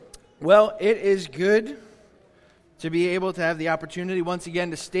Well, it is good to be able to have the opportunity once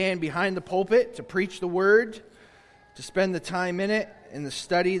again to stand behind the pulpit, to preach the word, to spend the time in it, in the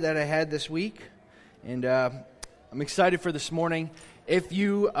study that I had this week. And I'm excited for this morning. If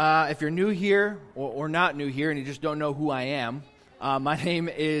you're new here or not new here and you just don't know who I am, my name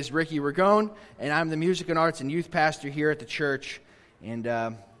is Ricky Ragone, and I'm the music and arts and youth pastor here at the church. And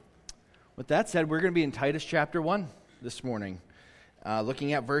with that said, we're going to be in Titus chapter 1 this morning.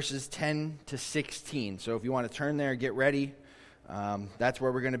 Looking at verses 10 to 16. So if you want to turn there, get ready. That's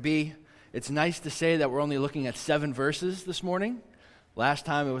where we're going to be. It's nice to say that we're only looking at 7 verses this morning. Last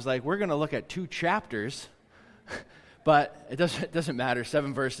time it was like, we're going to look at 2 chapters. But it doesn't matter.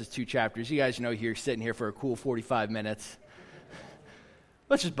 7 verses, 2 chapters. You guys know you're sitting here for a cool 45 minutes.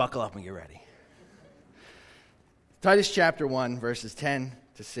 Let's just buckle up and get ready. Titus chapter 1, verses 10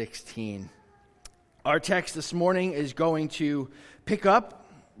 to 16. Our text this morning is going to pick up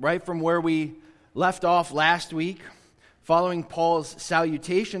right from where we left off last week. Following Paul's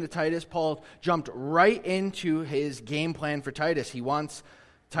salutation to Titus, Paul jumped right into his game plan for Titus. He wants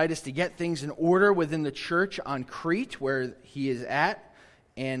Titus to get things in order within the church on Crete, where he is at.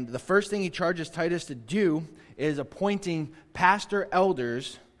 And the first thing he charges Titus to do is appointing pastor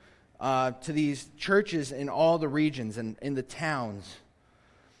elders to these churches in all the regions and in the towns.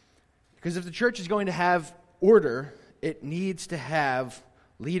 Because if the church is going to have order, it needs to have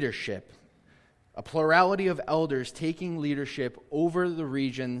leadership. A plurality of elders taking leadership over the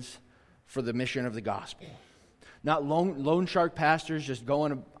regions for the mission of the gospel. Not lone shark pastors just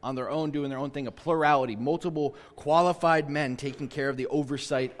going on their own, doing their own thing. A plurality, multiple qualified men taking care of the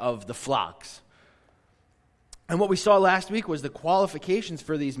oversight of the flocks. And what we saw last week was the qualifications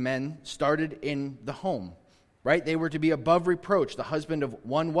for these men started in the home. Right? They were to be above reproach, the husband of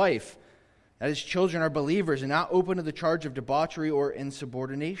one wife, that his children are believers and not open to the charge of debauchery or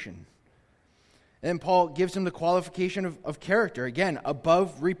insubordination. And then Paul gives him the qualification of character, again,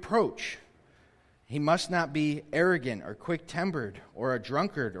 above reproach. He must not be arrogant or quick-tempered or a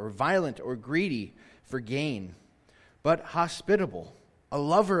drunkard or violent or greedy for gain, but hospitable, a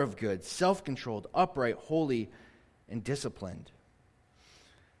lover of good, self-controlled, upright, holy, and disciplined.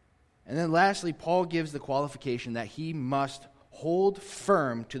 And then lastly, Paul gives the qualification that he must hold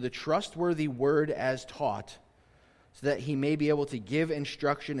firm to the trustworthy word as taught, so that he may be able to give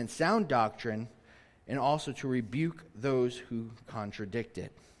instruction in sound doctrine and also to rebuke those who contradict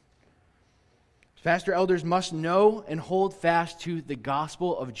it. Pastor elders must know and hold fast to the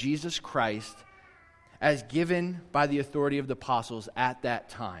gospel of Jesus Christ as given by the authority of the apostles at that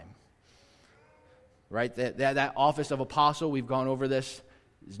time. Right? That office of apostle, we've gone over this,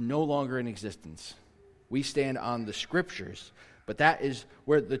 is no longer in existence. We stand on the scriptures, but that is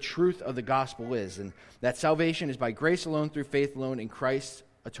where the truth of the gospel is, and that salvation is by grace alone, through faith alone, in Christ's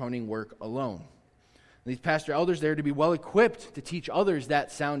atoning work alone. And these pastor elders, they're to be well equipped to teach others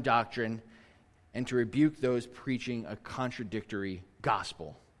that sound doctrine and to rebuke those preaching a contradictory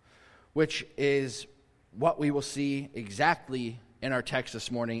gospel, which is what we will see exactly in our text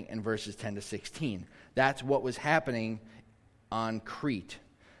this morning in verses 10 to 16. That's what was happening on Crete.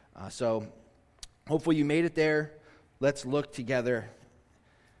 So hopefully you made it there. Let's look together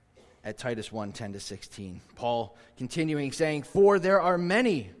at Titus 1, 10 to 16. Paul continuing saying, "For there are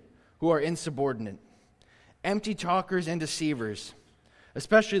many who are insubordinate, empty talkers and deceivers,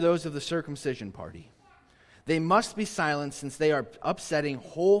 especially those of the circumcision party. They must be silenced, since they are upsetting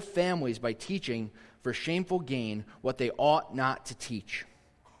whole families by teaching for shameful gain what they ought not to teach."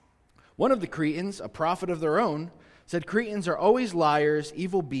 One of the Cretans, a prophet of their own, said, "Cretans are always liars,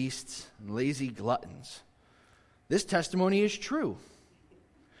 evil beasts, and lazy gluttons." This testimony is true.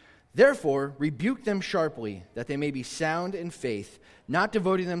 Therefore, rebuke them sharply, that they may be sound in faith, not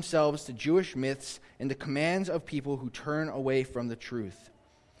devoting themselves to Jewish myths and the commands of people who turn away from the truth.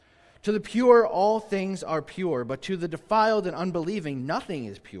 To the pure, all things are pure, but to the defiled and unbelieving, nothing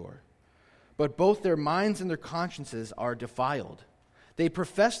is pure. But both their minds and their consciences are defiled. They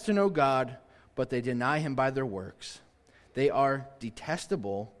profess to know God, but they deny him by their works. They are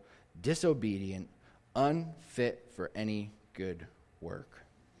detestable, disobedient, unfit for any good work.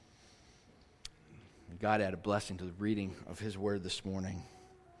 God add a blessing to the reading of his word this morning.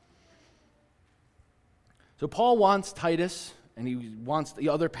 So Paul wants Titus, and he wants the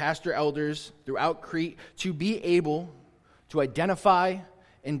other pastor elders throughout Crete to be able to identify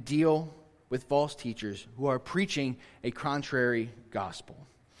and deal with false teachers who are preaching a contrary gospel.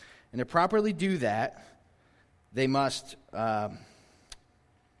 And to properly do that, they must,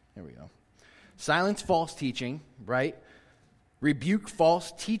 silence false teaching, right? Rebuke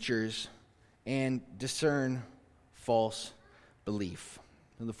false teachers and discern false belief.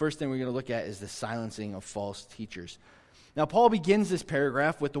 And the first thing we're going to look at is the silencing of false teachers. Now, Paul begins this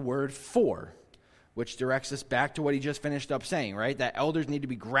paragraph with the word "for," which directs us back to what he just finished up saying, right? That elders need to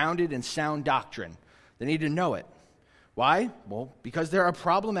be grounded in sound doctrine. They need to know it. Why? Well, because there are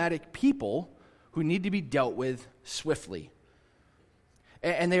problematic people who need to be dealt with swiftly.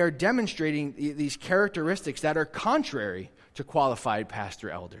 And they are demonstrating these characteristics that are contrary to qualified pastor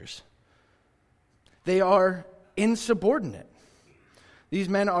elders. They are insubordinate. These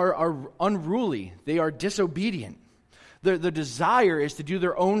men are unruly. They are disobedient. The desire is to do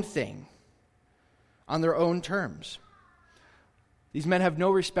their own thing on their own terms. These men have no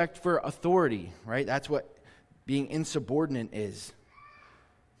respect for authority, right? That's what being insubordinate is.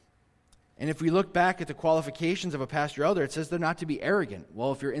 And if we look back at the qualifications of a pastor elder, it says they're not to be arrogant.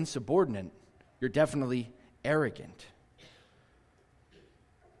 Well, if you're insubordinate, you're definitely arrogant.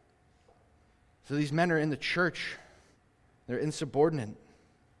 So these men are in the church. They're insubordinate.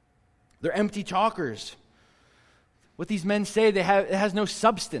 They're empty talkers. What these men say, it has no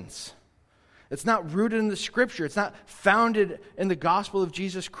substance. It's not rooted in the Scripture. It's not founded in the gospel of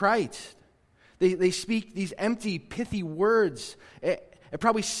Jesus Christ. They speak these empty, pithy words. It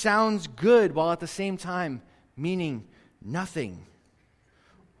probably sounds good while at the same time meaning nothing.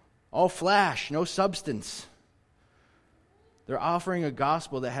 All flash, no substance. They're offering a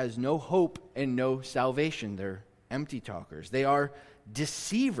gospel that has no hope and no salvation. They're empty talkers. They are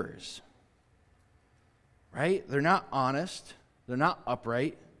deceivers. Right? They're not honest. They're not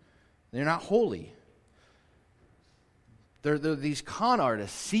upright. They're not holy. They're these con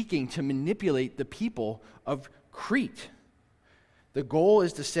artists seeking to manipulate the people of Crete. The goal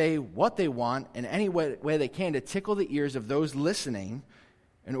is to say what they want in any way they can to tickle the ears of those listening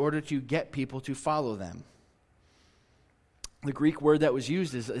in order to get people to follow them. The Greek word that was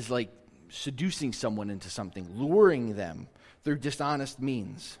used is like seducing someone into something, luring them through dishonest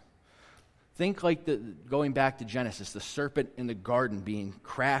means. Think like going back to Genesis, the serpent in the garden being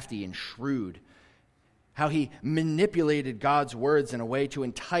crafty and shrewd. How he manipulated God's words in a way to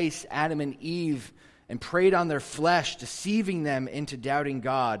entice Adam and Eve and preyed on their flesh, deceiving them into doubting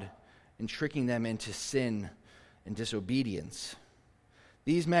God and tricking them into sin and disobedience.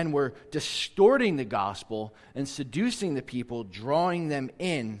 These men were distorting the gospel and seducing the people, drawing them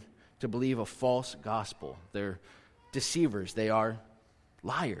in to believe a false gospel. They're deceivers. They are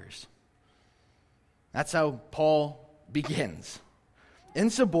liars. That's how Paul begins.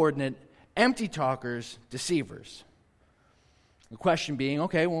 Insubordinate, empty talkers, deceivers. The question being,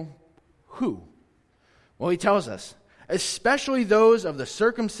 okay, well, who? Well, he tells us, especially those of the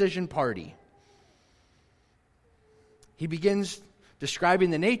circumcision party. He begins describing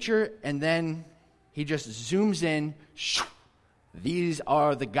the nature, and then he just zooms in. These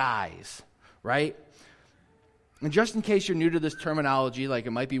are the guys, right? And just in case you're new to this terminology, like it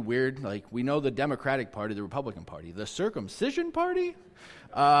might be weird, like we know the Democratic Party, the Republican Party. The circumcision party?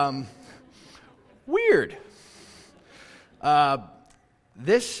 Weird.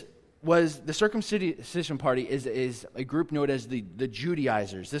 This was the circumcision party is a group known as the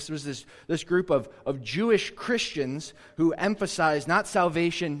Judaizers. This was this group of Jewish Christians who emphasized not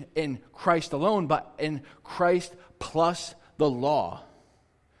salvation in Christ alone, but in Christ plus the law.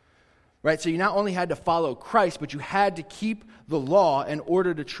 Right? So you not only had to follow Christ, but you had to keep the law in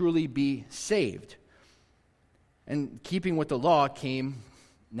order to truly be saved. And keeping with the law came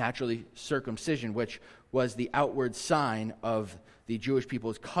naturally circumcision, which was the outward sign of the Jewish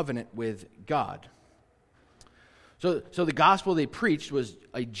people's covenant with God. So the gospel they preached was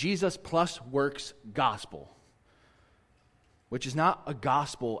a Jesus plus works gospel, which is not a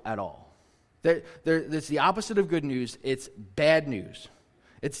gospel at all. It's the opposite of good news. It's bad news.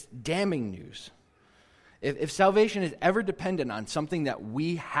 It's damning news. If salvation is ever dependent on something that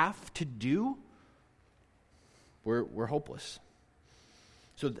we have to do, we're hopeless.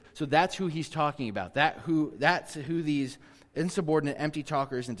 So that's who he's talking about. That's who these insubordinate, empty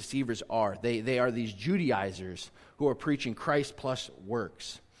talkers and deceivers are. They are these Judaizers who are preaching Christ plus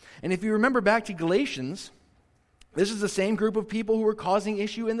works. And if you remember back to Galatians, this is the same group of people who were causing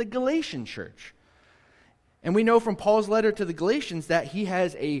issue in the Galatian church. And we know from Paul's letter to the Galatians that he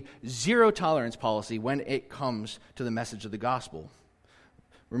has a zero tolerance policy when it comes to the message of the gospel.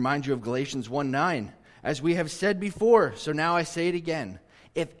 Remind you of Galatians 1:9. As we have said before, so now I say it again.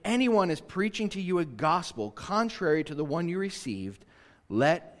 If anyone is preaching to you a gospel contrary to the one you received,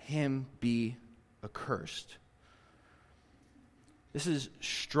 let him be accursed. This is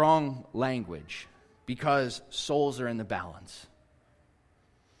strong language because souls are in the balance.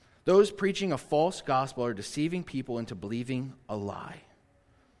 Those preaching a false gospel are deceiving people into believing a lie.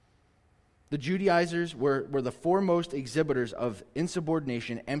 The Judaizers were the foremost exhibitors of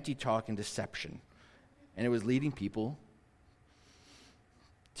insubordination, empty talk, and deception. And it was leading people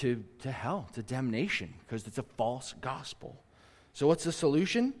to hell, to damnation, because it's a false gospel. So what's the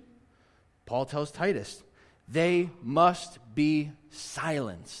solution? Paul tells Titus, they must be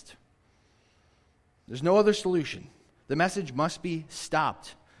silenced. There's no other solution. The message must be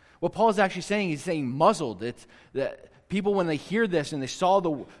stopped. What Paul is actually saying, he's saying muzzled. It's that people, when they hear this and they saw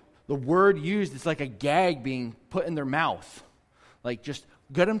the word used, it's like a gag being put in their mouth. Like, just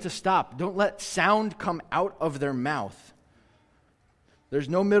get them to stop. Don't let sound come out of their mouth. There's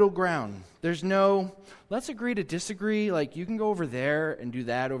no middle ground. There's no, let's agree to disagree. Like, you can go over there and do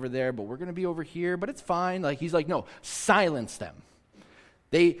that over there, but we're going to be over here, but it's fine. Like, he's like, no, silence them.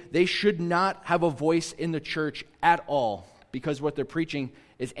 They should not have a voice in the church at all, because what they're preaching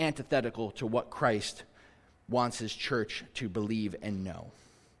is antithetical to what Christ wants his church to believe and know.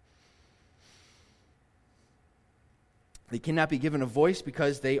 They cannot be given a voice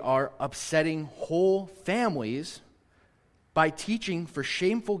because they are upsetting whole families by teaching for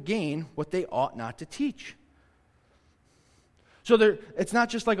shameful gain what they ought not to teach. So it's not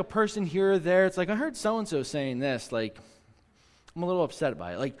just like a person here or there. It's like, I heard so-and-so saying this. Like, I'm a little upset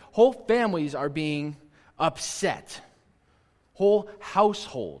by it. Like, whole families are being upset. Whole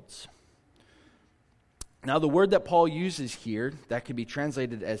households. Now, the word that Paul uses here that can be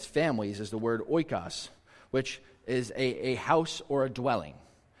translated as families is the word oikos, which is a house or a dwelling.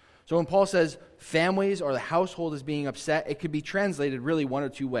 So when Paul says families or the household is being upset, it could be translated really one or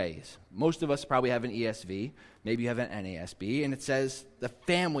two ways. Most of us probably have an ESV. Maybe you have an NASB. And it says the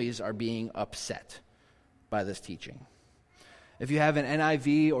families are being upset by this teaching. If you have an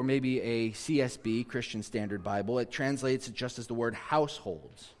NIV or maybe a CSB, Christian Standard Bible, it translates it just as the word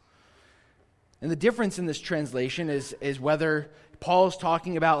households. And the difference in this translation is whether Paul's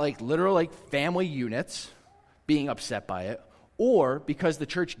talking about like literal like family units being upset by it, or because the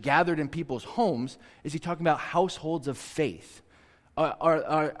church gathered in people's homes, is he talking about households of faith?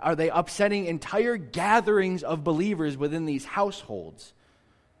 Are they upsetting entire gatherings of believers within these households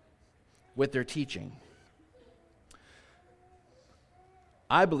with their teaching?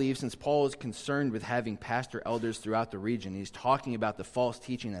 I believe since Paul is concerned with having pastor elders throughout the region, he's talking about the false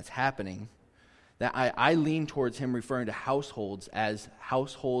teaching that's happening, that I lean towards him referring to households as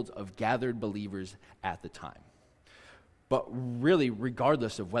households of gathered believers at the time. But really,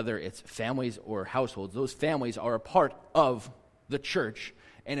 regardless of whether it's families or households, those families are a part of the church.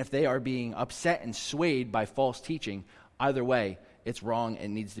 And if they are being upset and swayed by false teaching, either way, it's wrong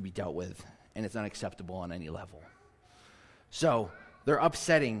and needs to be dealt with. And it's unacceptable on any level. So they're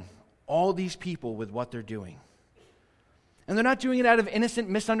upsetting all these people with what they're doing. And they're not doing it out of innocent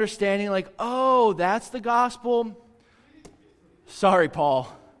misunderstanding like, oh, that's the gospel. Sorry,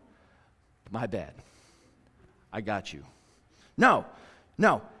 Paul. My bad. I got you. No.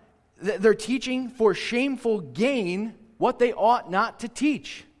 They're teaching for shameful gain what they ought not to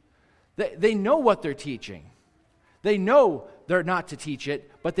teach. They know what they're teaching. They know they're not to teach it,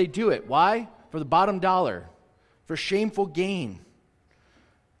 but they do it. Why? For the bottom dollar. For shameful gain.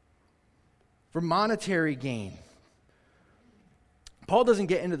 For monetary gain. Paul doesn't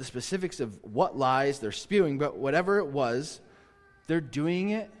get into the specifics of what lies they're spewing, but whatever it was, they're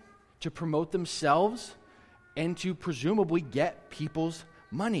doing it to promote themselves and to presumably get people's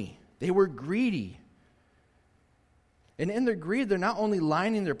money. They were greedy. And in their greed, they're not only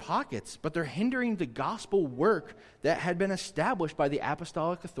lining their pockets, but they're hindering the gospel work that had been established by the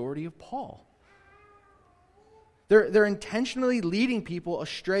apostolic authority of Paul. They're intentionally leading people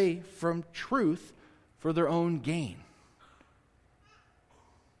astray from truth for their own gain.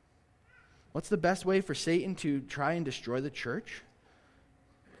 What's the best way for Satan to try and destroy the church?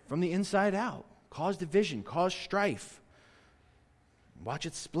 From the inside out. Cause division, cause strife. Watch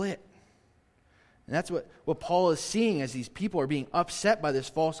it split. And that's what Paul is seeing as these people are being upset by this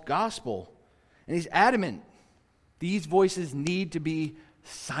false gospel. And he's adamant. These voices need to be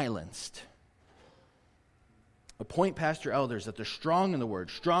silenced. Appoint pastor elders that they're strong in the word,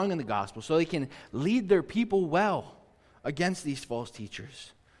 strong in the gospel, so they can lead their people well against these false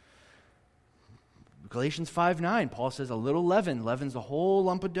teachers. Galatians 5:9, Paul says a little leaven leavens the whole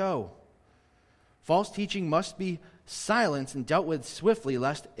lump of dough. False teaching must be silenced and dealt with swiftly,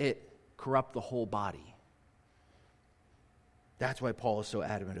 lest it corrupt the whole body. That's why Paul is so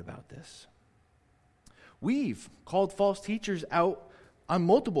adamant about this. We've called false teachers out on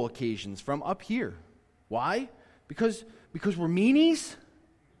multiple occasions from up here. Why? Because we're meanies?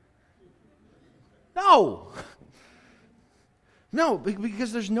 No. No,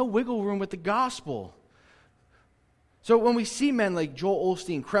 because there's no wiggle room with the gospel. So when we see men like Joel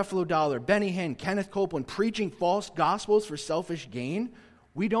Osteen, Creflo Dollar, Benny Hinn, Kenneth Copeland preaching false gospels for selfish gain,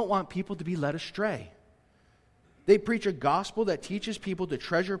 we don't want people to be led astray. They preach a gospel that teaches people to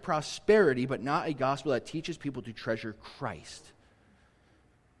treasure prosperity, but not a gospel that teaches people to treasure Christ.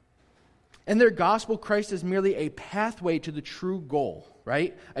 And their gospel, Christ is merely a pathway to the true goal,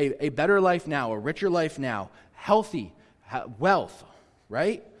 right? A better life now, a richer life now, healthy, wealth,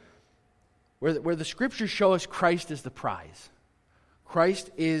 right? Where the scriptures show us Christ is the prize. Christ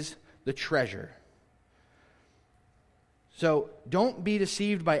is the treasure. So don't be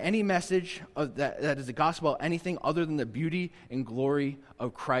deceived by any message that is the gospel of anything other than the beauty and glory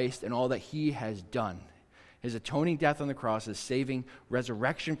of Christ and all that he has done. His atoning death on the cross, his saving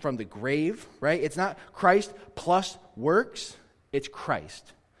resurrection from the grave, right? It's not Christ plus works, it's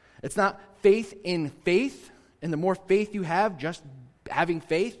Christ. It's not faith in faith, and the more faith you have, just having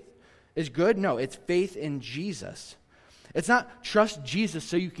faith is good. No, it's faith in Jesus. It's not trust Jesus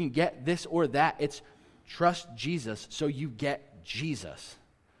so you can get this or that. It's trust Jesus so you get Jesus.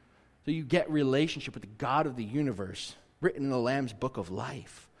 So you get relationship with the God of the universe, written in the Lamb's book of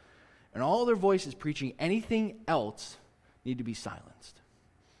life. And all their voices preaching anything else need to be silenced.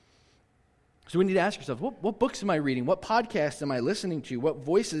 So we need to ask ourselves, what books am I reading? What podcasts am I listening to? What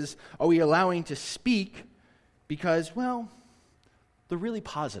voices are we allowing to speak? Because, well, they're really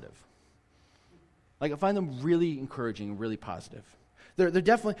positive. Like, I find them really encouraging and really positive.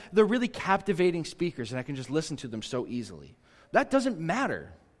 They're really captivating speakers, and I can just listen to them so easily. That doesn't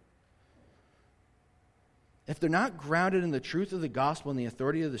matter. If they're not grounded in the truth of the gospel and the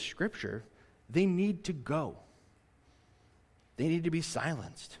authority of the scripture, they need to go. They need to be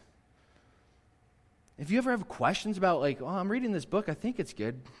silenced. If you ever have questions about, like, oh, I'm reading this book, I think it's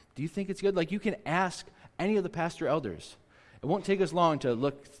good. Do you think it's good? Like, you can ask any of the pastor elders. It won't take us long to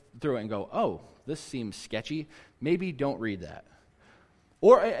look through it and go, oh, this seems sketchy. Maybe don't read that.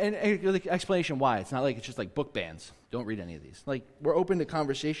 Or an explanation why. It's not like it's just like book bans. Don't read any of these. Like, we're open to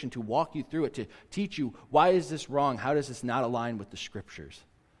conversation to walk you through it, to teach you why is this wrong? How does this not align with the scriptures?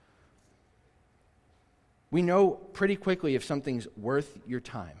 We know pretty quickly if something's worth your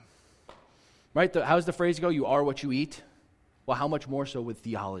time. Right? How's the phrase go? You are what you eat. Well, how much more so with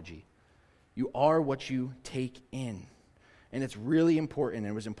theology? You are what you take in. And it's really important.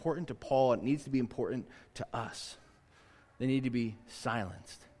 It was important to Paul. It needs to be important to us. They need to be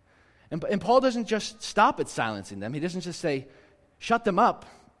silenced. And Paul doesn't just stop at silencing them. He doesn't just say, shut them up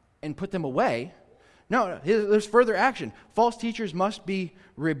and put them away. No, there's further action. False teachers must be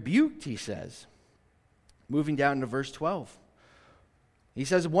rebuked, he says. Moving down to verse 12. He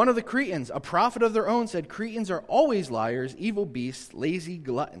says, one of the Cretans, a prophet of their own, said, Cretans are always liars, evil beasts, lazy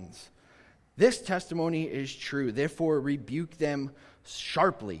gluttons. This testimony is true. Therefore, rebuke them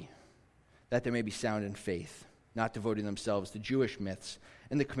sharply, that they may be sound in faith, not devoting themselves to Jewish myths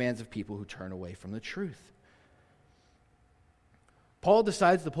and the commands of people who turn away from the truth. Paul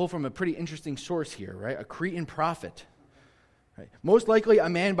decides to pull from a pretty interesting source here, right? A Cretan prophet. Right? Most likely a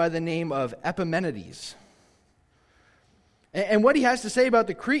man by the name of Epimenides. And what he has to say about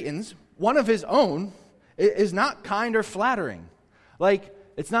the Cretans, one of his own, is not kind or flattering. Like,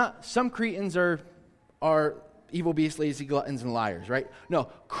 it's not some Cretans are evil beasts, lazy gluttons, and liars, right? No,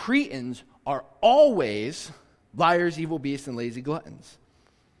 Cretans are always liars, evil beasts, and lazy gluttons.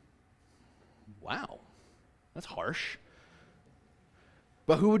 Wow, that's harsh.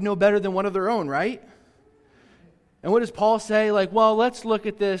 But who would know better than one of their own, right? And what does Paul say? Like, well, let's look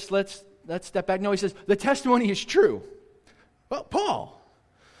at this. Let's step back. No, he says, the testimony is true. Well, Paul,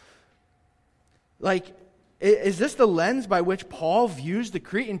 like, is this the lens by which Paul views the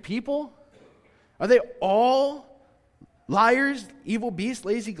Cretan people? Are they all liars, evil beasts,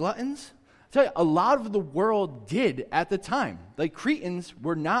 lazy gluttons? I tell you, a lot of the world did at the time. Like, Cretans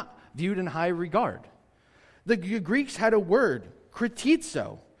were not viewed in high regard. The Greeks had a word,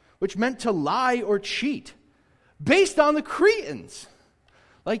 krititzo, which meant to lie or cheat, based on the Cretans.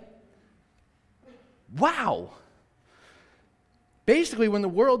 Like, wow. Basically, when the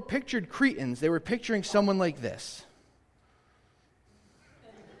world pictured Cretans, they were picturing someone like this.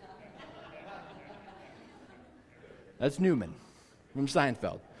 That's Newman from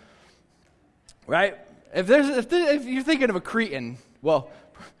Seinfeld. Right? If you're thinking of a Cretan, well,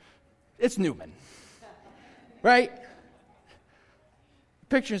 it's Newman. Right?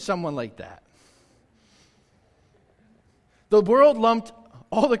 Picturing someone like that. The world lumped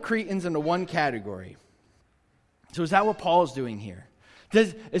all the Cretans into one category. So is that what Paul is doing here?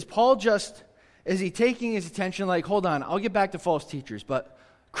 Is he taking his attention like, hold on, I'll get back to false teachers, but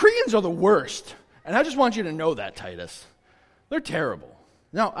Cretans are the worst. And I just want you to know that, Titus. They're terrible.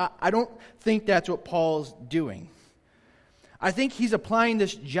 No, I don't think that's what Paul's doing. I think he's applying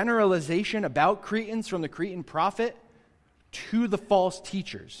this generalization about Cretans from the Cretan prophet to the false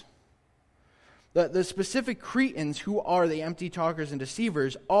teachers. The specific Cretans who are the empty talkers and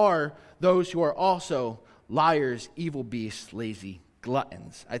deceivers are those who are also liars, evil beasts, lazy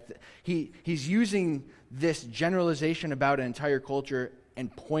gluttons. He's using this generalization about an entire culture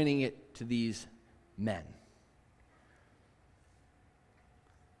and pointing it to these men.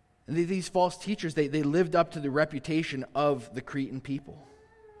 And these false teachers, they lived up to the reputation of the Cretan people.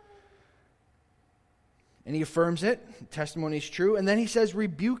 And he affirms it, the testimony is true, and then he says,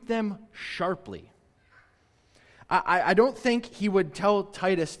 rebuke them sharply. I don't think he would tell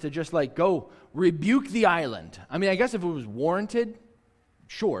Titus to just go rebuke the island. I mean, I guess if it was warranted,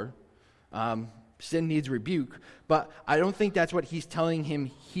 sure, sin needs rebuke, but I don't think that's what he's telling him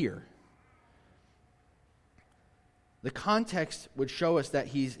here. The context would show us that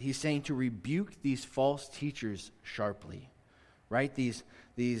he's saying to rebuke these false teachers sharply, right? These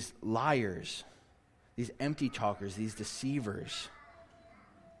liars, these empty talkers, these deceivers.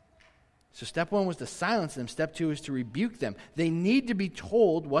 So step 1 was to silence them. Step 2 is to rebuke them. They need to be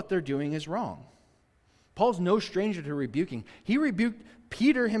told what they're doing is wrong. Paul's no stranger to rebuking. He rebuked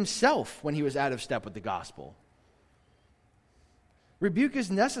Peter himself when he was out of step with the gospel. Rebuke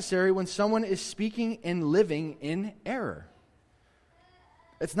is necessary when someone is speaking and living in error.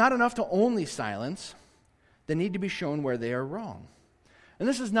 It's not enough to only silence. They need to be shown where they are wrong. And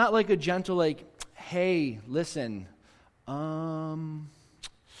this is not like a gentle, hey, listen,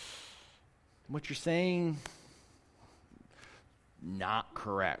 what you're saying, not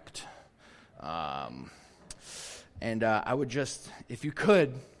correct. And I would just, if you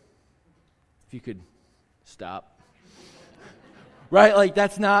could stop. Right?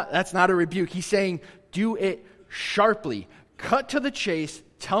 That's not a rebuke. He's saying, do it sharply. Cut to the chase,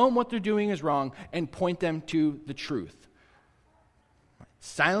 tell them what they're doing is wrong, and point them to the truth.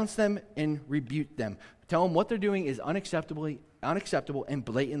 Silence them and rebuke them. Tell them what they're doing is unacceptable and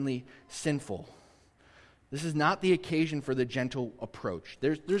blatantly sinful. This is not the occasion for the gentle approach.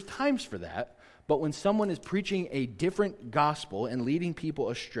 There's times for that, but when someone is preaching a different gospel and leading people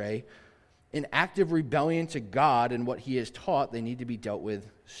astray, in active rebellion to God and what he has taught, they need to be dealt with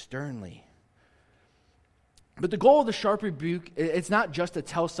sternly. But the goal of the sharp rebuke, it's not just to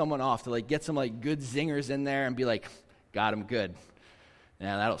tell someone off, to get some good zingers in there and be got him good.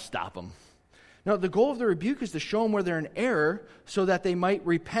 Yeah, that'll stop them. No, the goal of the rebuke is to show them where they're in error so that they might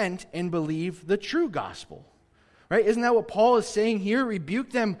repent and believe the true gospel. Right? Isn't that what Paul is saying here?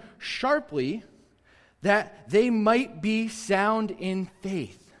 Rebuke them sharply that they might be sound in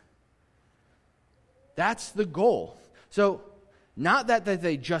faith. That's the goal. So, not that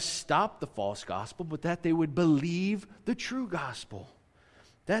they just stop the false gospel, but that they would believe the true gospel.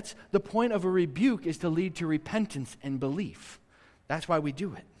 That's the point of a rebuke, is to lead to repentance and belief. That's why we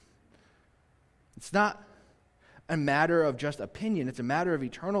do it. It's not a matter of just opinion. It's a matter of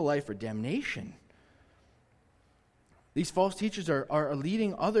eternal life or damnation. These false teachers are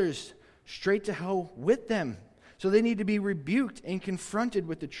leading others straight to hell with them. So they need to be rebuked and confronted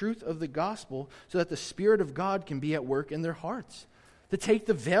with the truth of the gospel so that the Spirit of God can be at work in their hearts. To take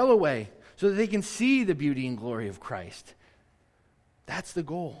the veil away so that they can see the beauty and glory of Christ. That's the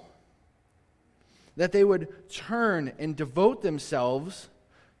goal. That they would turn and devote themselves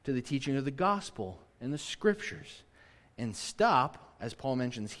to the teaching of the gospel and the scriptures. And stop, as Paul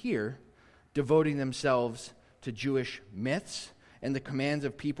mentions here, devoting themselves to Jewish myths and the commands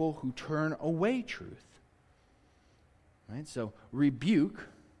of people who turn away truth. Right? So rebuke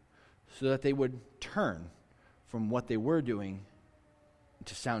so that they would turn from what they were doing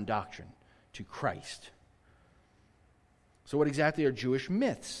to sound doctrine, to Christ. So what exactly are Jewish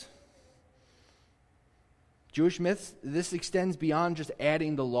myths? Jewish myths, this extends beyond just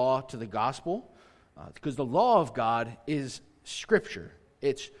adding the law to the gospel, because the law of God is Scripture.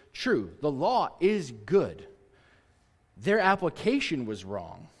 It's true. The law is good. Their application was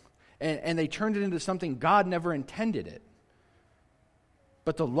wrong, and they turned it into something God never intended it.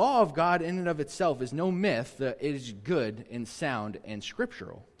 But the law of God in and of itself is no myth. It is good and sound and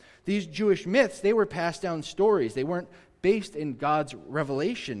scriptural. These Jewish myths, they were passed down stories. They weren't based in God's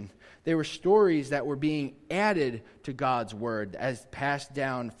revelation. They were stories that were being added to God's word as passed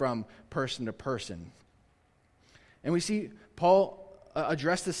down from person to person. And we see Paul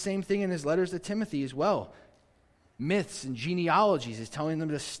address the same thing in his letters to Timothy as well. Myths and genealogies, he's telling them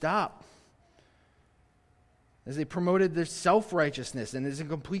to stop. As they promoted their self-righteousness and is in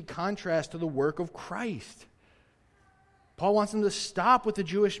complete contrast to the work of Christ. Paul wants them to stop with the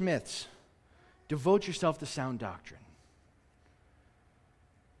Jewish myths. Devote yourself to sound doctrine.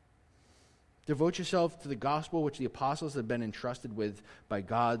 Devote yourself to the gospel which the apostles have been entrusted with by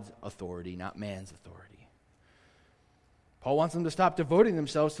God's authority, not man's authority. Paul wants them to stop devoting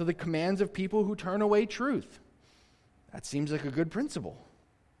themselves to the commands of people who turn away truth. That seems like a good principle.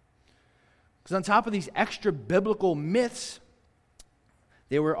 Because on top of these extra biblical myths,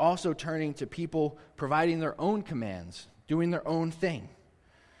 they were also turning to people providing their own commands, doing their own thing.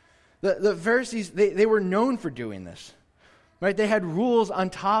 The Pharisees, they were known for doing this. Right? They had rules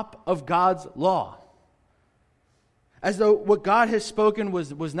on top of God's law. As though what God has spoken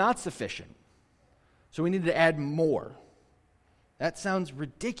was not sufficient. So we needed to add more. That sounds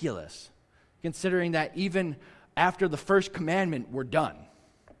ridiculous, considering that even after the first commandment, we're done.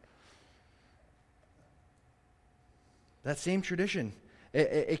 That same tradition,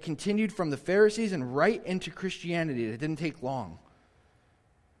 it continued from the Pharisees and right into Christianity. It didn't take long.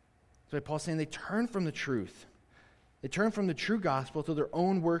 So Paul's saying they turned from the truth. They turn from the true gospel to their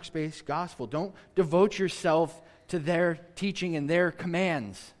own works-based gospel. Don't devote yourself to their teaching and their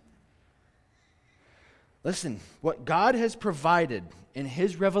commands. Listen, what God has provided in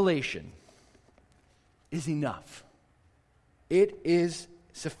His revelation is enough. It is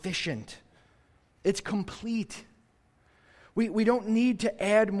sufficient. It's complete. We don't need to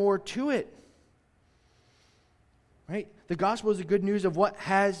add more to it. Right? The gospel is the good news of what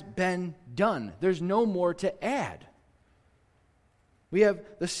has been done. There's no more to add. We have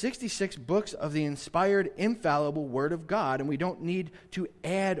the 66 books of the inspired, infallible Word of God, and we don't need to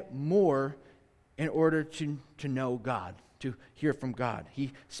add more in order to know God, to hear from God.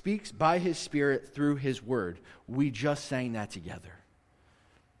 He speaks by His Spirit through His Word. We just sang that together.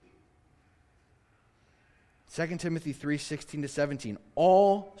 2 Timothy 3:16-17.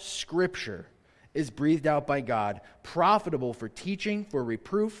 All Scripture is breathed out by God, profitable for teaching, for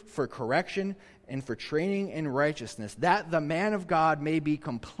reproof, for correction, and for training in righteousness, that the man of God may be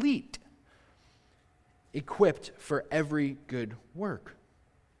complete, equipped for every good work.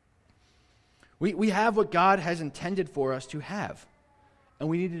 We have what God has intended for us to have, and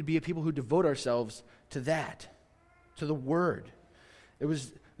we need to be a people who devote ourselves to that, to the Word. It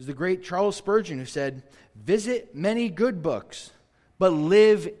was the great Charles Spurgeon who said, "Visit many good books, but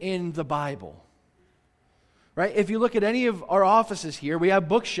live in the Bible." Right? If you look at any of our offices here, we have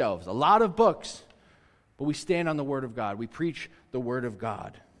bookshelves, a lot of books, but we stand on the Word of God. We preach the Word of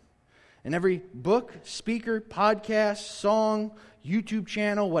God. And every book, speaker, podcast, song, YouTube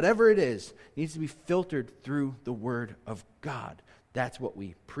channel, whatever it is, needs to be filtered through the Word of God. That's what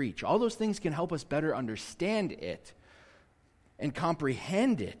we preach. All those things can help us better understand it and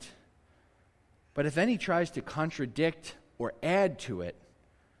comprehend it. But if any tries to contradict or add to it,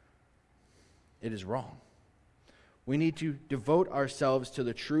 it is wrong. We need to devote ourselves to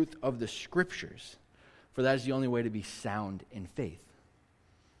the truth of the Scriptures, for that is the only way to be sound in faith.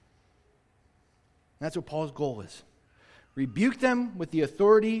 And that's what Paul's goal is. Rebuke them with the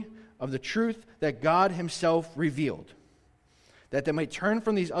authority of the truth that God Himself revealed, that they might turn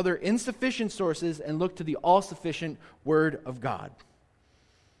from these other insufficient sources and look to the all-sufficient Word of God.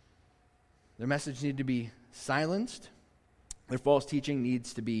 Their message needs to be silenced. Their false teaching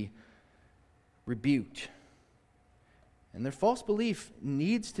needs to be rebuked. And their false belief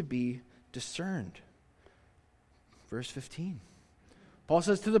needs to be discerned. Verse 15. Paul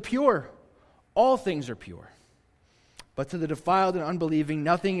says, "To the pure, all things are pure. But to the defiled and unbelieving,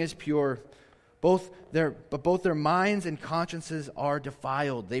 nothing is pure. Both their minds and consciences are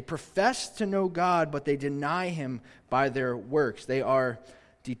defiled. They profess to know God, but they deny Him by their works. They are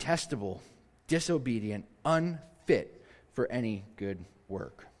detestable, disobedient, unfit for any good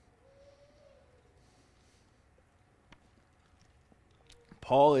work."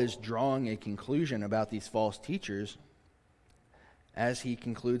 Paul is drawing a conclusion about these false teachers as he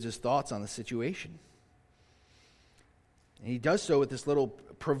concludes his thoughts on the situation. And he does so with this little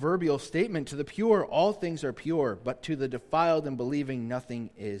proverbial statement, "To the pure, all things are pure, but to the defiled and believing,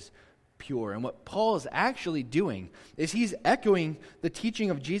 nothing is pure." And what Paul is actually doing is he's echoing the teaching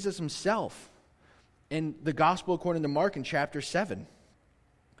of Jesus Himself in the Gospel according to Mark in chapter 7.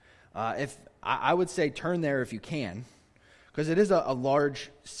 If I would say turn there if you can, because it is a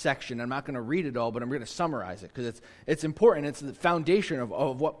large section. I'm not going to read it all, but I'm going to summarize it because it's important. It's the foundation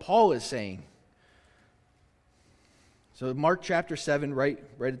of what Paul is saying. So Mark chapter 7, right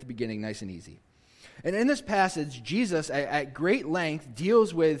at the beginning, nice and easy. And in this passage, Jesus, at great length,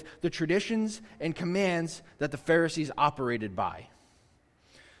 deals with the traditions and commands that the Pharisees operated by.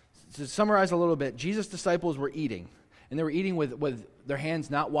 To summarize a little bit, Jesus' disciples were eating, and they were eating with their hands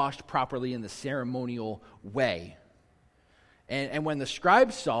not washed properly in the ceremonial way. And when the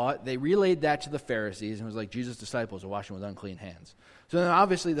scribes saw it, they relayed that to the Pharisees, and it was like, Jesus' disciples are washing with unclean hands. So then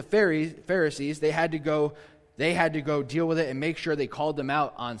obviously the Pharisees, they had to go deal with it and make sure they called them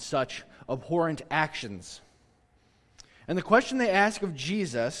out on such abhorrent actions. And the question they ask of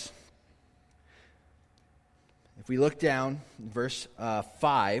Jesus, if we look down in verse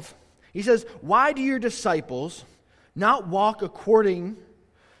 5, he says, "Why do your disciples not walk according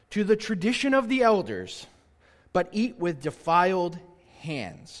to the tradition of the elders, but eat with defiled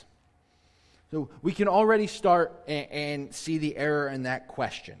hands?" So we can already start and see the error in that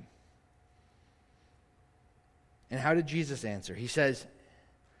question. And how did Jesus answer? He says,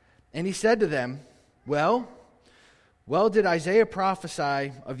 "And he said to them, Well did Isaiah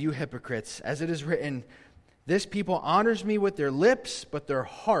prophesy of you hypocrites, as it is written, This people honors me with their lips, but their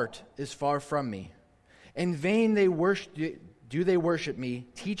heart is far from me. In vain they worship me,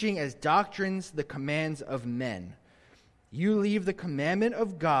 teaching as doctrines the commands of men. You leave the commandment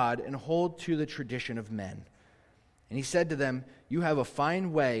of God and hold to the tradition of men." And he said to them, "You have a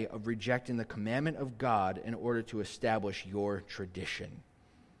fine way of rejecting the commandment of God in order to establish your tradition."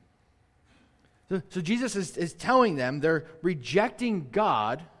 So Jesus is telling them they're rejecting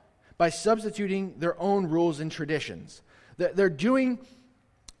God by substituting their own rules and traditions. They're doing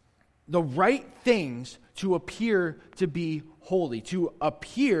the right things to appear to be holy, to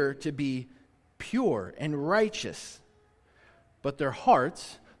appear to be pure and righteous. But their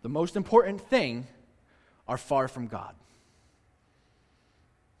hearts, the most important thing, are far from God.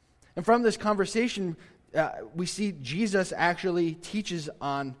 And from this conversation, we see Jesus actually teaches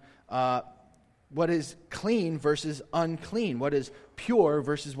on what is clean versus unclean, what is pure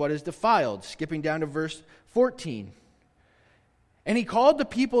versus what is defiled. Skipping down to verse 14. "And he called the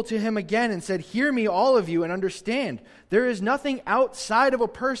people to him again and said, 'Hear me, all of you, and understand. There is nothing outside of a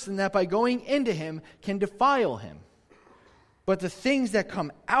person that by going into him can defile him. But the things that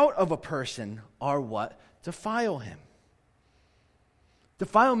come out of a person are what defile him.'"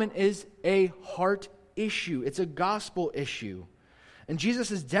 Defilement is a heart issue. It's a gospel issue. And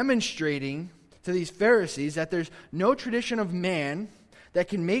Jesus is demonstrating to these Pharisees that there's no tradition of man that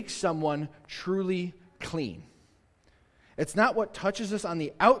can make someone truly clean. It's not what touches us on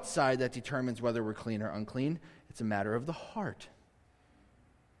the outside that determines whether we're clean or unclean. It's a matter of the heart.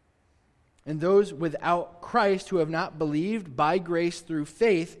 And those without Christ who have not believed by grace through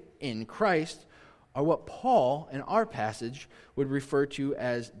faith in Christ are what Paul, in our passage, would refer to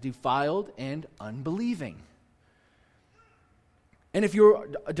as defiled and unbelieving. And if you're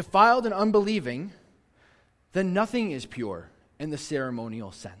defiled and unbelieving, then nothing is pure in the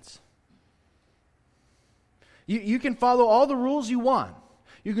ceremonial sense. You can follow all the rules you want.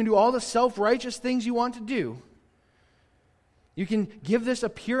 You can do all the self-righteous things you want to do. You can give this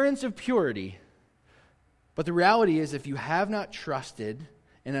appearance of purity. But the reality is, if you have not trusted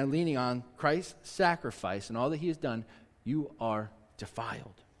and are leaning on Christ's sacrifice and all that he has done, you are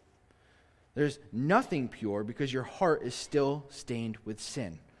defiled. There's nothing pure because your heart is still stained with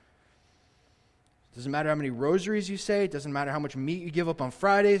sin. It doesn't matter how many rosaries you say. It doesn't matter how much meat you give up on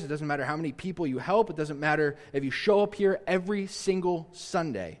Fridays. It doesn't matter how many people you help. It doesn't matter if you show up here every single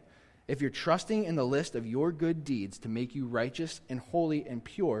Sunday. If you're trusting in the list of your good deeds to make you righteous and holy and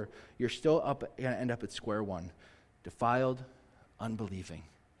pure, you're still going to end up at square one. Defiled, unbelieving.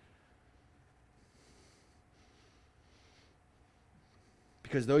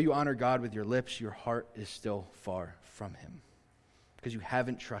 Because though you honor God with your lips, your heart is still far from him. Because you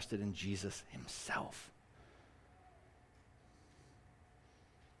haven't trusted in Jesus himself.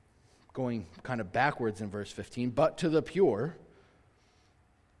 Going kind of backwards in verse 15, "But to the pure,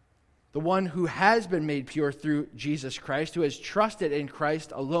 the one who has been made pure through Jesus Christ, who has trusted in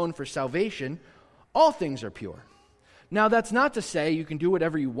Christ alone for salvation, all things are pure." Now, that's not to say you can do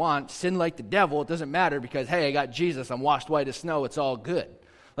whatever you want, sin like the devil, it doesn't matter because, hey, I got Jesus, I'm washed white as snow, it's all good.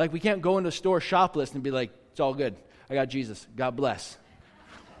 Like, we can't go into a store shopless and be like, it's all good, I got Jesus, God bless.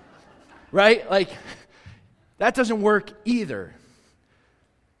 Right? Like, that doesn't work either.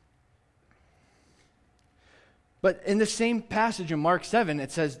 But in the same passage in Mark 7,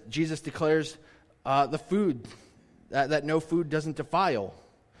 it says Jesus declares the food, that no food doesn't defile.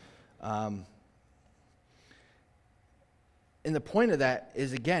 And the point of that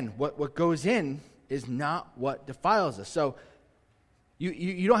is, again, what goes in is not what defiles us. So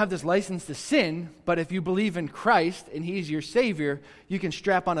you don't have this license to sin, but if you believe in Christ and he's your Savior, you can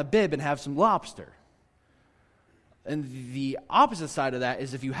strap on a bib and have some lobster. And the opposite side of that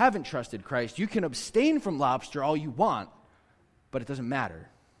is if you haven't trusted Christ, you can abstain from lobster all you want, but it doesn't matter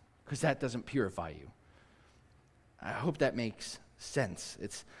because that doesn't purify you. I hope that makes sense.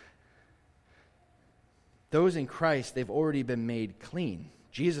 those in Christ, they've already been made clean.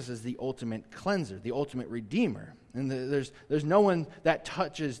 Jesus is the ultimate cleanser, the ultimate redeemer. And there's no one that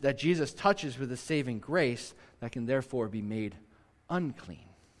Jesus touches with his saving grace that can therefore be made unclean.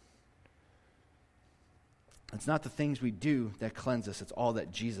 It's not the things we do that cleanse us. It's all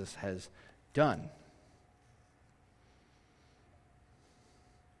that Jesus has done.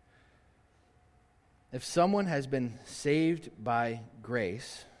 If someone has been saved by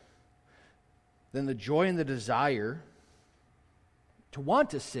grace, then the joy and the desire to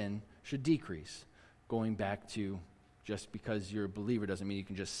want to sin should decrease. Going back to just because you're a believer doesn't mean you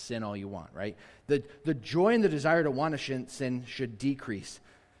can just sin all you want, right? The joy and the desire to want to sin should decrease.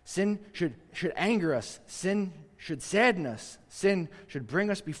 Sin should anger us. Sin should sadden us. Sin should bring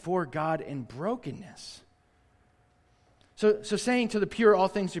us before God in brokenness. So saying to the pure, all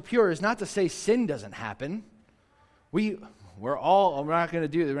things are pure, is not to say sin doesn't happen. We're not going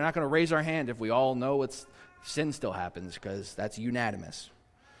to raise our hand if we all know sin still happens, because that's unanimous.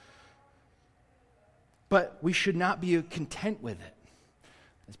 But we should not be content with it.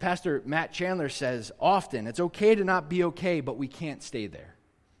 As Pastor Matt Chandler says often, it's okay to not be okay, but we can't stay there.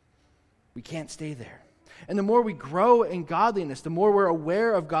 We can't stay there. And the more we grow in godliness, the more we're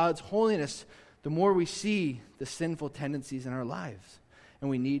aware of God's holiness, the more we see the sinful tendencies in our lives. And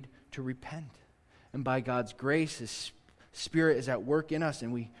we need to repent. And by God's grace, His Spirit is at work in us,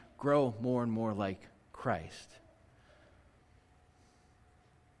 and we grow more and more like Christ.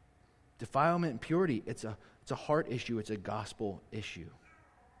 Defilement and purity, it's a heart issue, it's a gospel issue.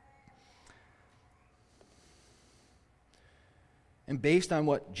 And based on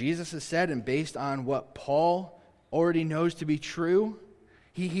what Jesus has said and based on what Paul already knows to be true,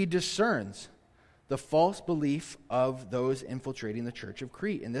 he discerns the false belief of those infiltrating the church of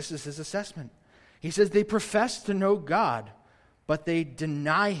Crete. And this is his assessment. He says they profess to know God, but they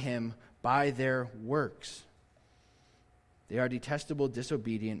deny Him by their works. They are detestable,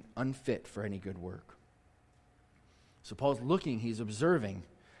 disobedient, unfit for any good work. So Paul's looking, he's observing.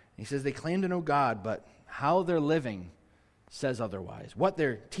 He says they claim to know God, but how they're living says otherwise. What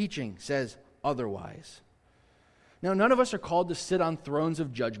they're teaching says otherwise. Now, none of us are called to sit on thrones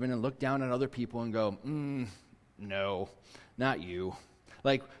of judgment and look down at other people and go, no, not you.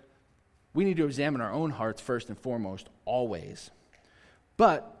 Like, we need to examine our own hearts first and foremost, always.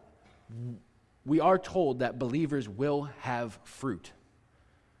 But we are told that believers will have fruit,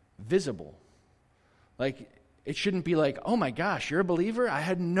 visible. Like, it shouldn't be like, oh my gosh, you're a believer? I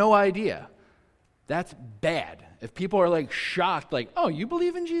had no idea. That's bad. If people are like shocked, like, oh, you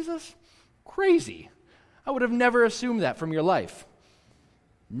believe in Jesus? Crazy. I would have never assumed that from your life.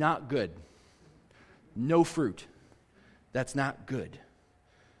 Not good. No fruit. That's not good.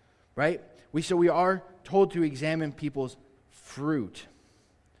 Right? We are told to examine people's fruit.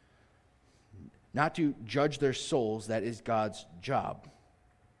 Not to judge their souls. That is God's job.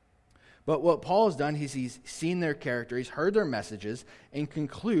 But what Paul has done is he's seen their character, he's heard their messages, and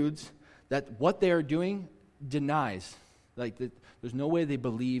concludes that what they are doing denies. There's no way they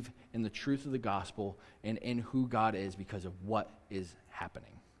believe in the truth of the gospel and in who God is because of what is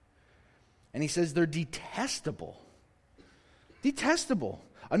happening. And he says they're detestable. Detestable.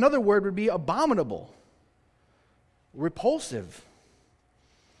 Another word would be abominable. Repulsive.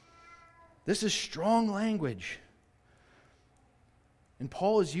 This is strong language. And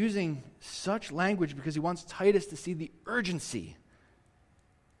Paul is using such language because he wants Titus to see the urgency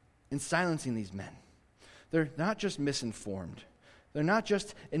in silencing these men. They're not just misinformed. They're not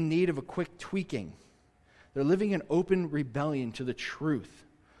just in need of a quick tweaking. They're living in open rebellion to the truth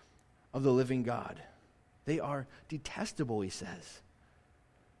of the living God. They are detestable, he says.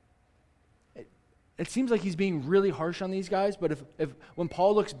 It seems like he's being really harsh on these guys, but if when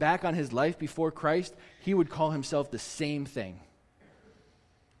Paul looks back on his life before Christ, he would call himself the same thing.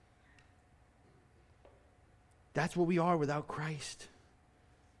 That's what we are without Christ.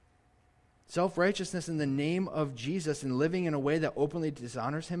 Self-righteousness in the name of Jesus and living in a way that openly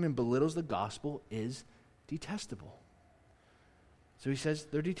dishonors Him and belittles the gospel is detestable. So he says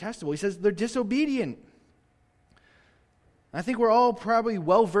they're detestable. He says they're disobedient. I think we're all probably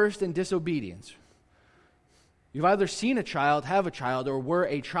well-versed in disobedience. You've either seen a child, have a child, or were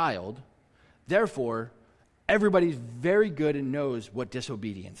a child. Therefore, everybody's very good and knows what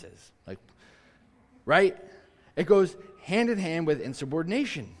disobedience is. Right? It goes hand in hand with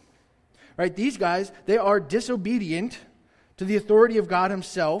insubordination. Right? These guys, they are disobedient to the authority of God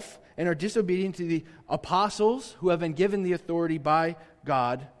Himself and are disobedient to the apostles who have been given the authority by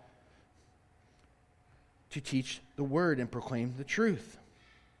God to teach the word and proclaim the truth.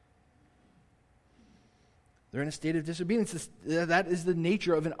 They're in a state of disobedience. That is the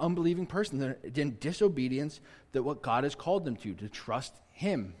nature of an unbelieving person. They're in disobedience to what God has called them to trust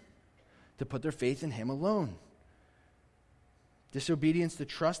Him, to put their faith in Him alone. Disobedience to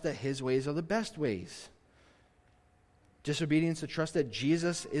trust that His ways are the best ways. Disobedience to trust that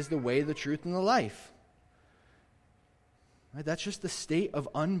Jesus is the way, the truth, and the life. Right? That's just the state of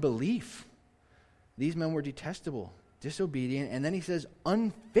unbelief. These men were detestable, disobedient, and then he says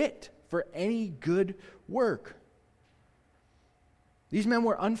unfit for any good work. These men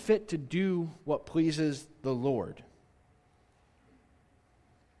were unfit to do what pleases the Lord.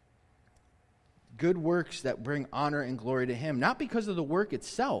 Good works that bring honor and glory to Him, not because of the work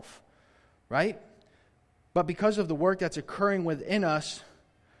itself, right? But because of the work that's occurring within us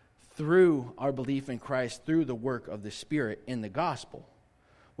through our belief in Christ, through the work of the Spirit in the gospel.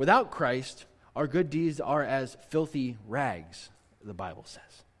 Without Christ, our good deeds are as filthy rags, the Bible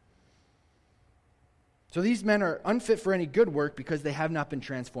says. So these men are unfit for any good work because they have not been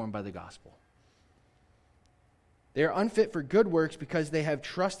transformed by the gospel. They are unfit for good works because they have not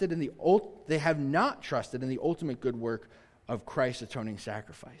trusted in the ultimate good work of Christ's atoning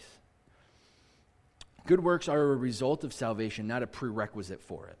sacrifice. Good works are a result of salvation, not a prerequisite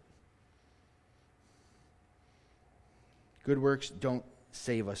for it. Good works don't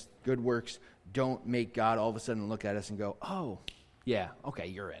save us. Good works don't make God all of a sudden look at us and go, oh, yeah, okay,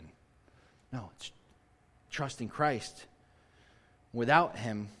 you're in. No, it's trusting Christ. Without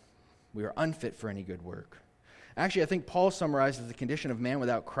Him, we are unfit for any good work. Actually, I think Paul summarizes the condition of man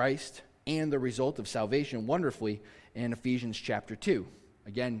without Christ and the result of salvation wonderfully in Ephesians chapter 2.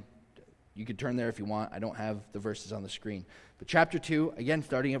 Again, you could turn there if you want. I don't have the verses on the screen. But chapter 2, again,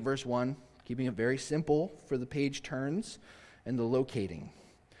 starting at verse 1, keeping it very simple for the page turns and the locating.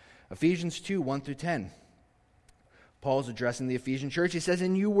 Ephesians 2, 1 through 10. Paul's addressing the Ephesian church. He says,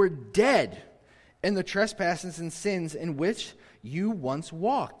 "And you were dead in the trespasses and sins in which you once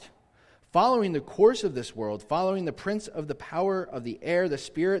walked, following the course of this world, following the prince of the power of the air, the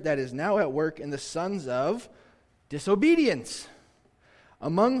spirit that is now at work in the sons of disobedience,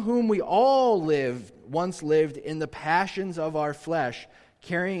 among whom we all once lived in the passions of our flesh,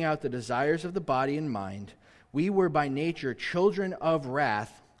 carrying out the desires of the body and mind. We were by nature children of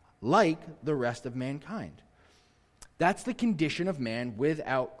wrath, like the rest of mankind." That's the condition of man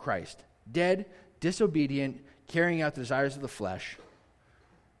without Christ. Dead, disobedient, carrying out the desires of the flesh,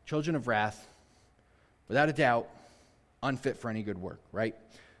 children of wrath, without a doubt, unfit for any good work, right?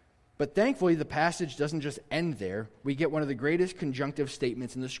 But thankfully, the passage doesn't just end there. We get one of the greatest conjunctive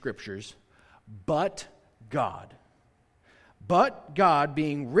statements in the Scriptures, but God. But God,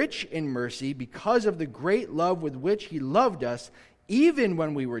 being rich in mercy, because of the great love with which He loved us, even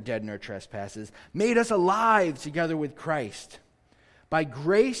when we were dead in our trespasses, made us alive together with Christ. By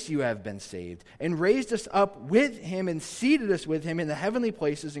grace you have been saved, and raised us up with Him and seated us with Him in the heavenly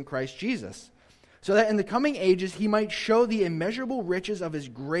places in Christ Jesus, so that in the coming ages He might show the immeasurable riches of His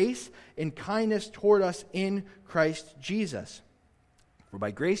grace and kindness toward us in Christ Jesus. For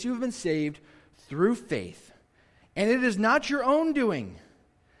by grace you have been saved through faith, and it is not your own doing.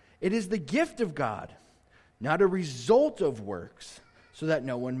 It is the gift of God, not a result of works, so that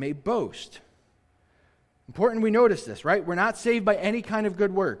no one may boast. Important we notice this, right? We're not saved by any kind of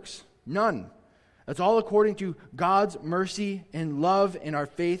good works. None. That's all according to God's mercy and love in our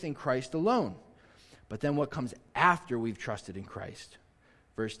faith in Christ alone. But then what comes after we've trusted in Christ?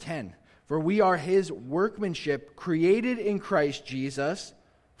 Verse 10. For we are His workmanship, created in Christ Jesus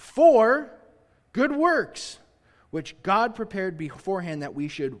for good works, which God prepared beforehand that we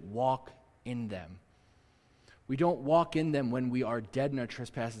should walk in them. We don't walk in them when we are dead in our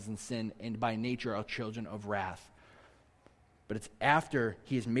trespasses and sin and by nature are children of wrath. But it's after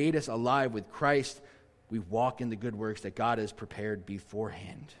He has made us alive with Christ, we walk in the good works that God has prepared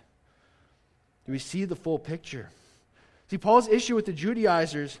beforehand. Do we see the full picture? See, Paul's issue with the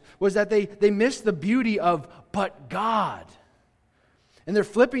Judaizers was that they missed the beauty of but God. And they're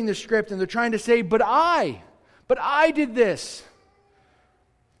flipping the script and they're trying to say, but I did this.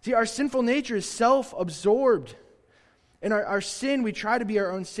 See, our sinful nature is self-absorbed. In our sin, we try to be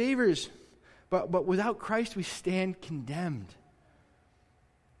our own saviors. But without Christ, we stand condemned.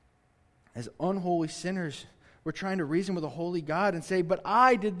 As unholy sinners, we're trying to reason with a holy God and say, but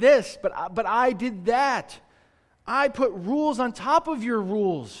I did this, but I did that. I put rules on top of your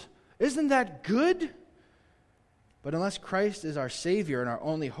rules. Isn't that good? But unless Christ is our Savior and our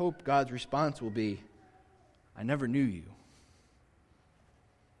only hope, God's response will be, I never knew you.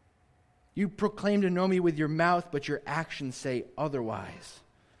 You proclaim to know me with your mouth, but your actions say otherwise.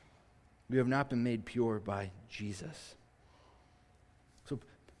 You have not been made pure by Jesus. So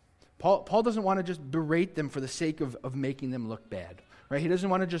Paul doesn't want to just berate them for the sake of making them look bad. Right? He doesn't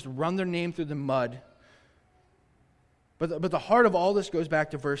want to just run their name through the mud. But the heart of all this goes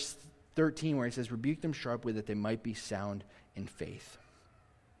back to verse 13 where he says, rebuke them sharply that they might be sound in faith.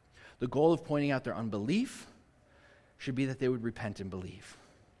 The goal of pointing out their unbelief should be that they would repent and believe.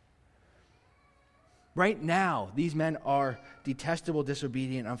 Right now, these men are detestable,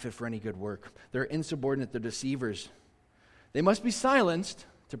 disobedient, unfit for any good work. They're insubordinate, they're deceivers. They must be silenced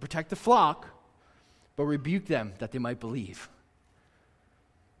to protect the flock, but rebuke them that they might believe.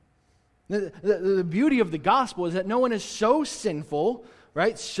 The beauty of the gospel is that no one is so sinful,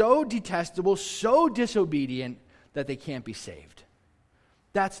 right, so detestable, so disobedient that they can't be saved.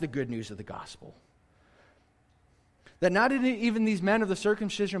 That's the good news of the gospel. That not even these men of the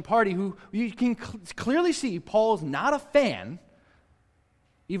circumcision party, who you can clearly see Paul's not a fan,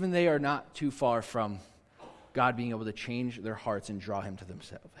 even they are not too far from God being able to change their hearts and draw him to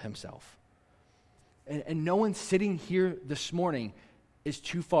himself. And no one sitting here this morning is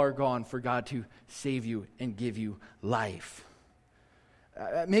too far gone for God to save you and give you life.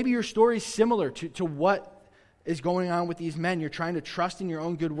 Maybe your story is similar to what is going on with these men. You're trying to trust in your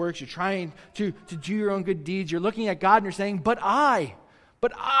own good works. You're trying to do your own good deeds. You're looking at God and you're saying, but I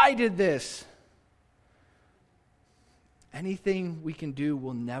did this. Anything we can do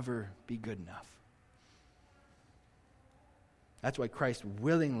will never be good enough. That's why Christ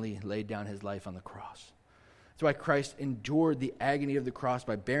willingly laid down his life on the cross. That's why Christ endured the agony of the cross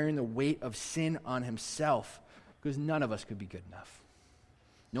by bearing the weight of sin on himself, because none of us could be good enough.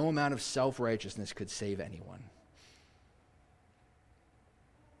 No amount of self-righteousness could save anyone.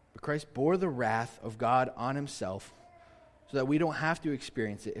 But Christ bore the wrath of God on himself so that we don't have to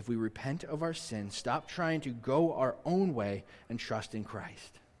experience it if we repent of our sin, stop trying to go our own way, and trust in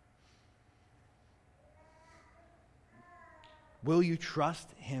Christ. Will you trust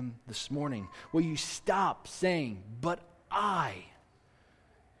him this morning? Will you stop saying, but I,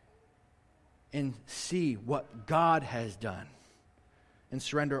 and see what God has done and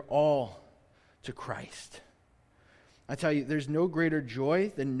surrender all to Christ? I tell you, there's no greater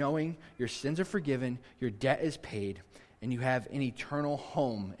joy than knowing your sins are forgiven, your debt is paid, and you have an eternal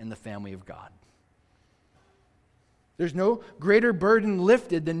home in the family of God. There's no greater burden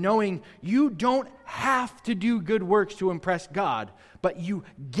lifted than knowing you don't have to do good works to impress God, but you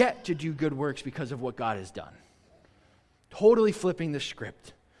get to do good works because of what God has done. Totally flipping the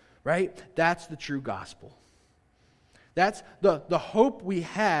script, right? That's the true gospel. That's the hope we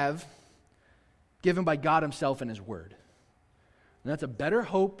have given by God himself and his word. And that's a better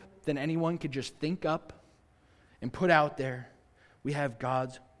hope than anyone could just think up and put out there. We have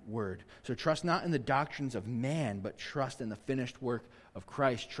God's word. So trust not in the doctrines of man, but trust in the finished work of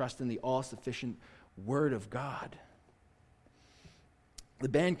Christ. Trust in the all-sufficient word of God. The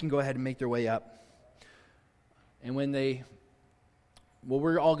band can go ahead and make their way up. And when what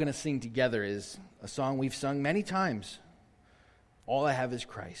we're all going to sing together is a song we've sung many times. All I have is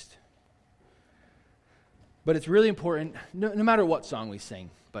Christ. But it's really important, no matter what song we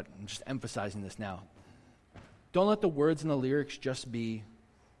sing, but I'm just emphasizing this now. Don't let the words and the lyrics just be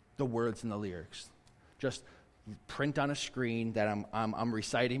the words and the lyrics. Just print on a screen that I'm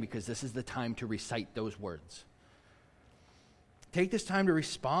reciting because this is the time to recite those words. Take this time to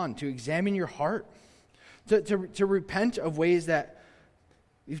respond, to examine your heart, to repent of ways that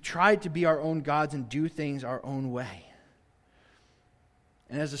we've tried to be our own gods and do things our own way.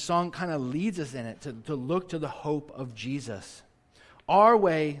 And as the song kind of leads us in it, to look to the hope of Jesus. Our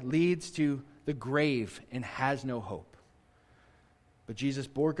way leads to the grave and has no hope. But Jesus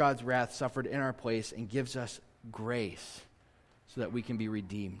bore God's wrath, suffered in our place, and gives us grace so that we can be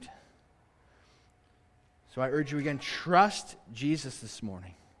redeemed. So I urge you again, trust Jesus this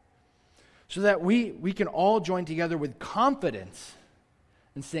morning so that we can all join together with confidence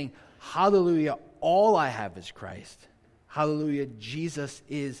in saying, hallelujah, all I have is Christ. Hallelujah, Jesus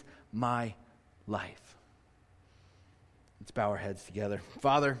is my life. Let's bow our heads together.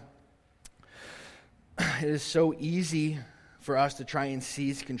 Father, it is so easy for us to try and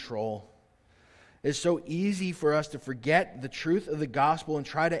seize control. It is so easy for us to forget the truth of the gospel and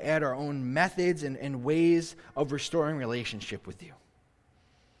try to add our own methods and ways of restoring relationship with you.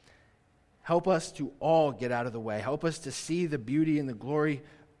 Help us to all get out of the way. Help us to see the beauty and the glory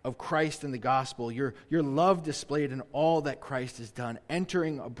of Christ and the gospel, your love displayed in all that Christ has done,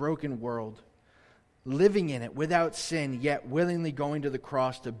 entering a broken world, living in it without sin, yet willingly going to the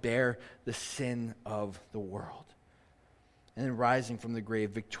cross to bear the sin of the world, and then rising from the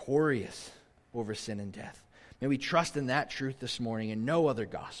grave victorious over sin and death. May we trust in that truth this morning and no other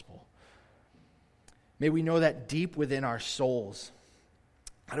gospel. May we know that deep within our souls,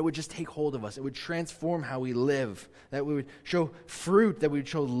 that it would just take hold of us. It would transform how we live, that we would show fruit, that we would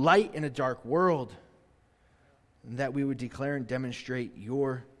show light in a dark world, and that we would declare and demonstrate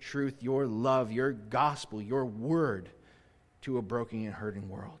your truth, your love, your gospel, your word to a broken and hurting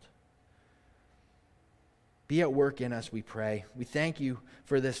world. Be at work in us, we pray. We thank you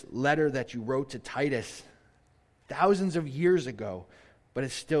for this letter that you wrote to Titus thousands of years ago, but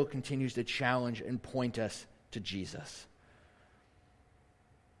it still continues to challenge and point us to Jesus.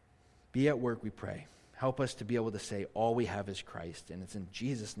 Be at work, we pray. Help us to be able to say all we have is Christ, and it's in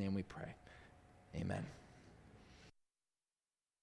Jesus' name we pray. Amen.